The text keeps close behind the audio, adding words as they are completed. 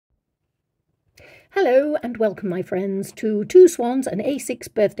Hello and welcome, my friends, to Two Swans and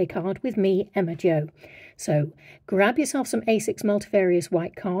A6 birthday card with me, Emma Jo. So grab yourself some A6 multivarious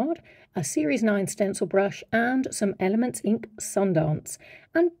white card, a Series 9 stencil brush and some Elements Ink Sundance,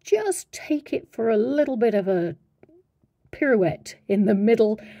 and just take it for a little bit of a pirouette in the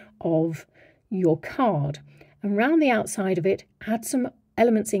middle of your card. And round the outside of it, add some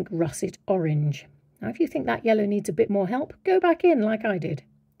Elements Ink Russet Orange. Now, if you think that yellow needs a bit more help, go back in like I did.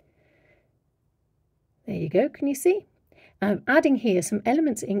 There you go, can you see? I'm adding here some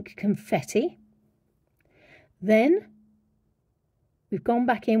Elements Ink Confetti. Then we've gone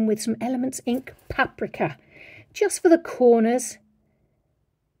back in with some Elements Ink Paprika, just for the corners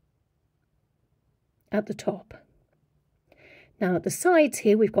at the top. Now at the sides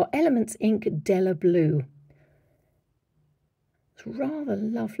here we've got Elements Ink Della Blue. It's rather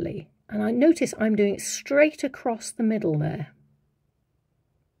lovely. And I notice I'm doing it straight across the middle there.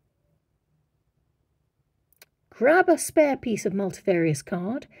 Grab a spare piece of multivarious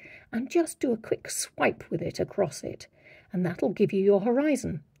card and just do a quick swipe with it across it, and that'll give you your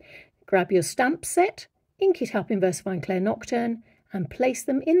horizon. Grab your stamp set, ink it up in VersaFine Clair Nocturne and place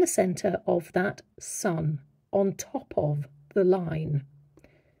them in the centre of that sun, on top of the line.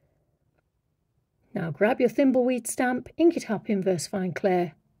 Now grab your Thimbleweed stamp, ink it up in VersaFine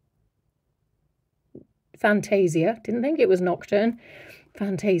Clair Fantasia, didn't think it was Nocturne,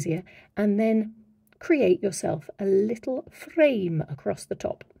 Fantasia, and then create yourself a little frame across the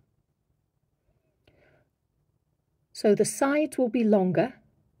top. So the sides will be longer,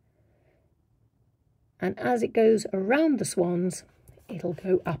 and as it goes around the swans, it'll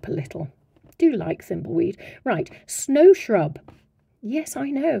go up a little. Do like Thimbleweed. Right, snow shrub. Yes, I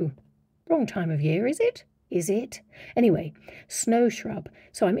know. Wrong time of year, is it? Is it? Anyway, snow shrub.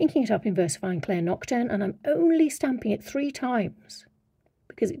 So I'm inking it up in VersaFine Clair Nocturne, and I'm only stamping it 3 times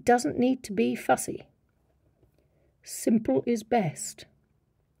because it doesn't need to be fussy. Simple is best.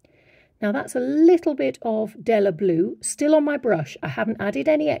 Now that's a little bit of Della Blue still on my brush. I haven't added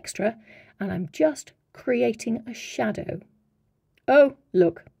any extra, and I'm just creating a shadow. Oh,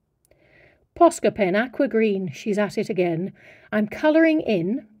 look. Posca pen, aqua green, she's at it again. I'm colouring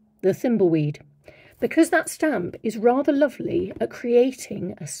in the Thimbleweed because that stamp is rather lovely at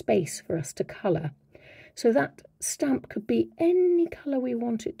creating a space for us to colour. So that stamp could be any colour we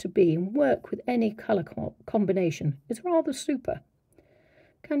want it to be and work with any colour combination. It's rather super.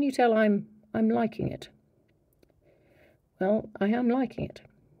 Can you tell I'm liking it? Well, I am liking it.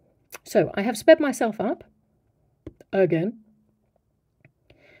 So I have sped myself up again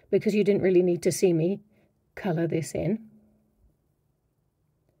because you didn't really need to see me colour this in.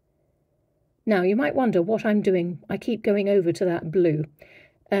 Now you might wonder what I'm doing. I keep going over to that blue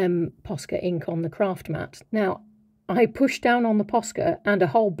Posca ink on the craft mat. Now I pushed down on the Posca and a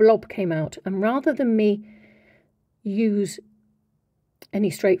whole blob came out, and rather than me use any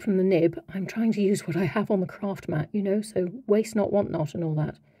straight from the nib, I'm trying to use what I have on the craft mat, you know, so waste not, want not and all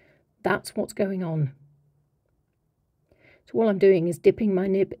that. That's what's going on. So all I'm doing is dipping my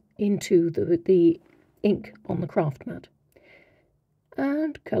nib into the ink on the craft mat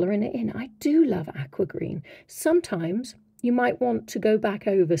and colouring it in. I do love aqua green. Sometimes you might want to go back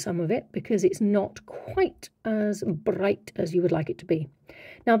over some of it because it's not quite as bright as you would like it to be.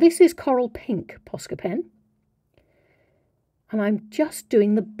 Now this is Coral Pink Posca pen, and I'm just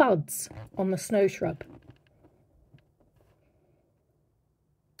doing the buds on the snow shrub,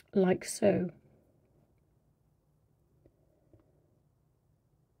 like so.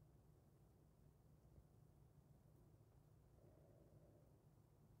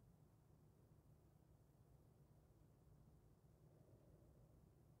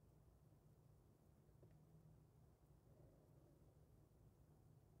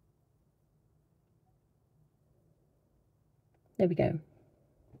 There we go.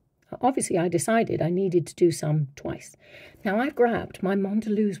 Obviously, I decided I needed to do some twice. Now I've grabbed my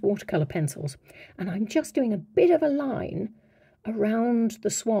Mondelez watercolour pencils and I'm just doing a bit of a line around the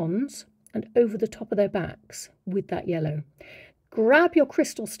swans and over the top of their backs with that yellow. Grab your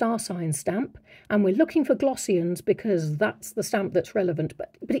Crystal Star Sign stamp, and we're looking for Glossians because that's the stamp that's relevant,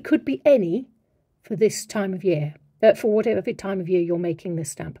 but it could be any for this time of year, for whatever time of year you're making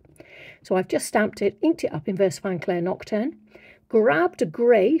this stamp. So I've just stamped it, inked it up in VersaFine Clair Nocturne, grabbed a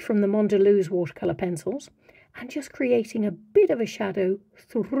grey from the Mondelez watercolour pencils and just creating a bit of a shadow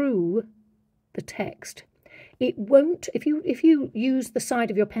through the text. It won't, if you use the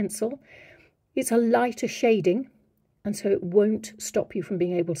side of your pencil, it's a lighter shading, and so it won't stop you from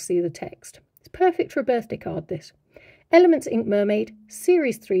being able to see the text. It's perfect for a birthday card, this. Elements Ink Mermaid,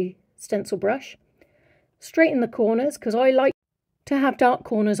 Series 3 stencil brush. Straighten the corners because I like to have dark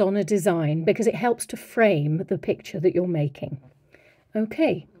corners on a design because it helps to frame the picture that you're making.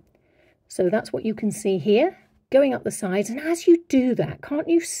 Okay, so that's what you can see here, going up the sides. And as you do that, can't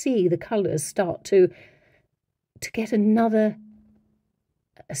you see the colours start to get a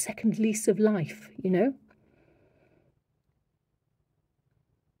second lease of life, you know?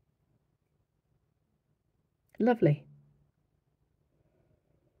 Lovely.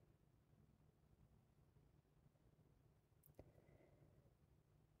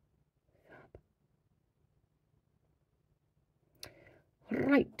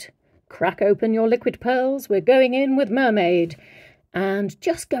 Right, crack open your liquid pearls. We're going in with Mermaid and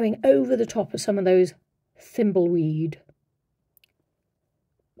just going over the top of some of those thimbleweed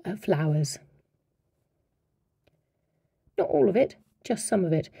flowers. Not all of it, just some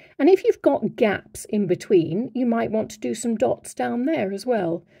of it. And if you've got gaps in between, you might want to do some dots down there as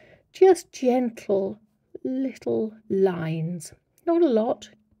well. Just gentle little lines. Not a lot,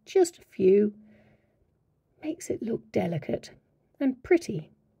 just a few. Makes it look delicate and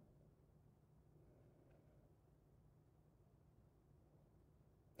pretty.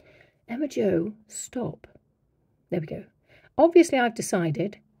 Emma Jo, stop. There we go. Obviously I've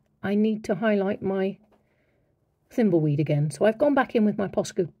decided I need to highlight my thimbleweed again. So I've gone back in with my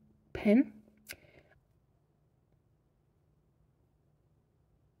Posca pen.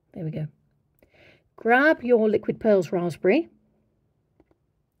 There we go. Grab your Liquid Pearls Raspberry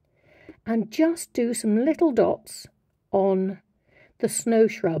and just do some little dots on the snow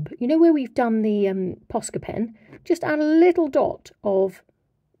shrub. You know where we've done the Posca pen? Just add a little dot of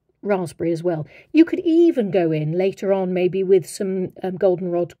raspberry as well. You could even go in later on maybe with some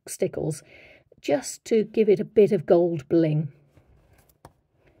goldenrod stickles just to give it a bit of gold bling.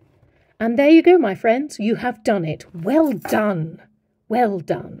 And there you go, my friends. You have done it. Well done. Well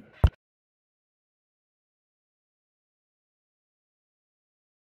done.